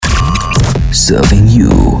serving you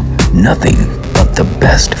nothing but the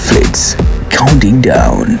best flicks. Counting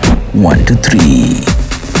down 1 to 3.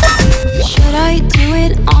 Should I do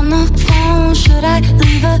it on the phone? Should I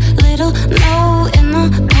leave a little note in the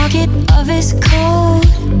pocket of his coat?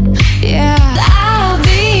 Yeah, I'll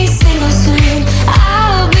be single soon.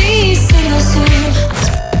 I'll be single soon.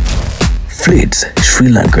 Flits, Sri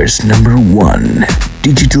Lanka's #1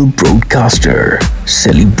 digital broadcaster,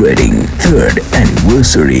 celebrating 3rd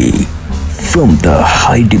anniversary. From the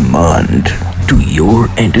high demand to your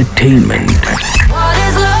entertainment. What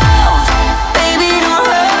is love? Baby, don't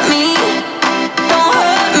hurt me. Don't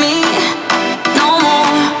hurt me no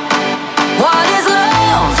more. What is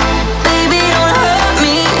love? Baby, don't hurt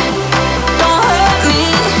me. Don't hurt me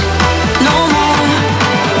no more.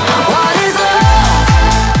 What is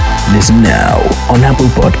love? Listen now on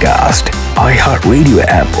Apple Podcast, iHeartRadio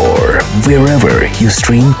app, or wherever you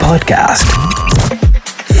stream podcast.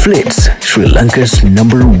 Flits, Sri Lanka's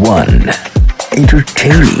 #1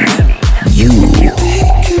 entertaining